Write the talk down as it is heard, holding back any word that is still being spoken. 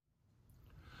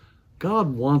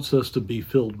God wants us to be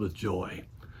filled with joy.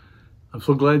 I'm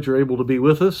so glad you're able to be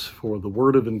with us for the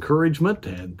word of encouragement,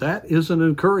 and that is an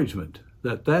encouragement,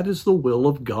 that is the will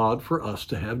of God for us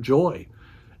to have joy.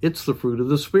 It's the fruit of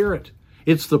the Spirit.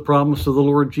 It's the promise of the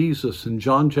Lord Jesus in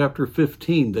John chapter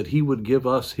 15 that he would give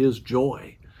us his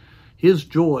joy. His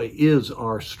joy is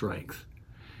our strength.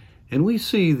 And we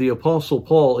see the Apostle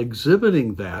Paul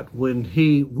exhibiting that when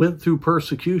he went through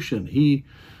persecution, he,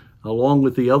 along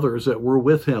with the others that were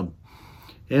with him.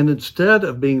 And instead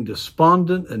of being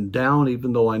despondent and down,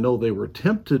 even though I know they were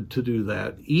tempted to do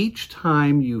that, each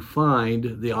time you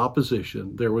find the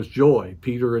opposition, there was joy.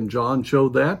 Peter and John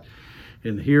showed that.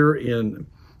 And here in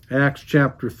Acts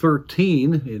chapter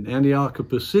 13, in Antioch of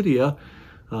Pisidia,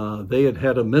 they had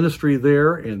had a ministry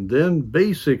there, and then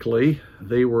basically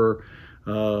they were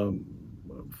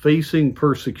facing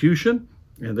persecution,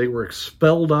 and they were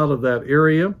expelled out of that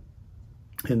area.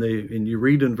 And you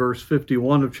read in verse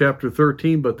 51 of chapter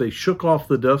 13, but they shook off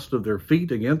the dust of their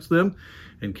feet against them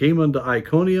and came unto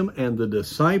Iconium, and the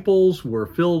disciples were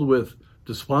filled with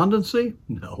despondency?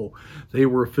 No, they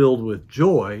were filled with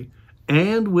joy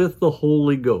and with the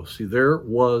Holy Ghost. See, there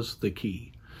was the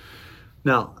key.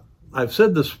 Now, I've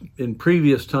said this in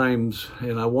previous times,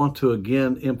 and I want to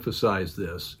again emphasize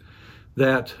this,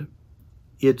 that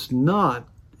it's not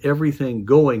everything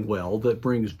going well that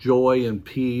brings joy and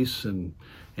peace and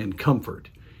comfort.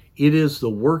 It is the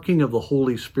working of the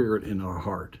Holy Spirit in our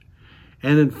heart.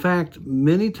 And in fact,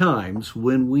 many times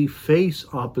when we face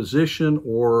opposition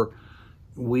or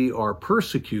we are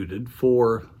persecuted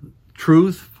for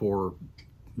truth, for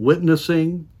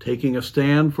witnessing, taking a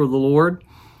stand for the Lord,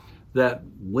 that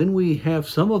when we have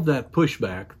some of that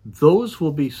pushback, those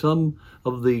will be some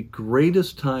of the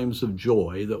greatest times of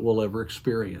joy that we'll ever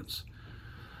experience.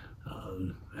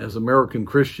 As American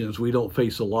Christians, we don't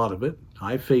face a lot of it.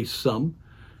 I face some.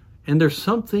 And there's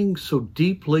something so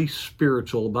deeply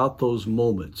spiritual about those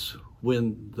moments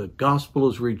when the gospel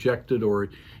is rejected or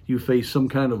you face some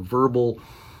kind of verbal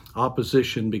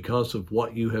opposition because of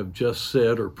what you have just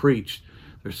said or preached.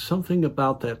 There's something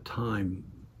about that time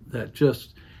that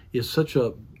just is such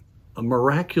a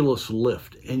miraculous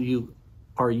lift, and you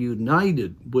are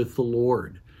united with the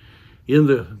Lord. In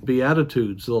the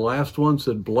Beatitudes, the last one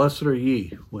said, "Blessed are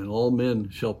ye when all men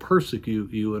shall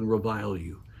persecute you and revile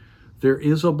you." There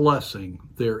is a blessing,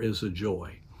 there is a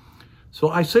joy. So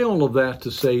I say all of that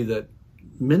to say that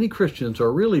many Christians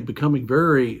are really becoming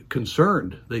very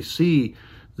concerned. They see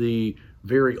the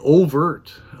very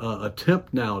overt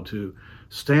attempt now to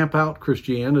stamp out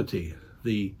Christianity,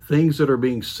 the things that are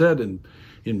being said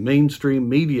in mainstream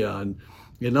media and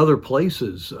in other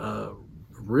places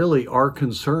really are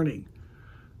concerning.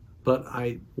 But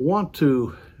I want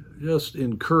to just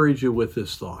encourage you with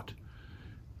this thought.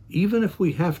 Even if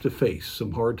we have to face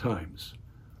some hard times,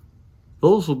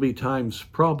 those will be times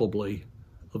probably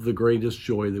of the greatest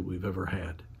joy that we've ever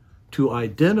had. To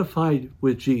identify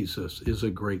with Jesus is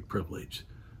a great privilege.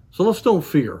 So let's don't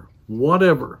fear,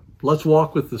 whatever. Let's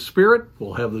walk with the Spirit.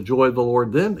 We'll have the joy of the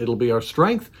Lord then. It'll be our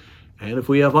strength. And if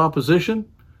we have opposition,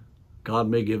 God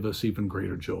may give us even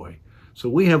greater joy. So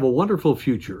we have a wonderful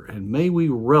future, and may we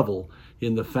revel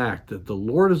in the fact that the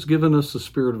Lord has given us the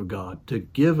Spirit of God to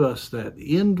give us that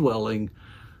indwelling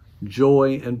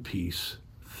joy and peace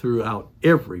throughout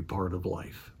every part of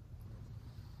life.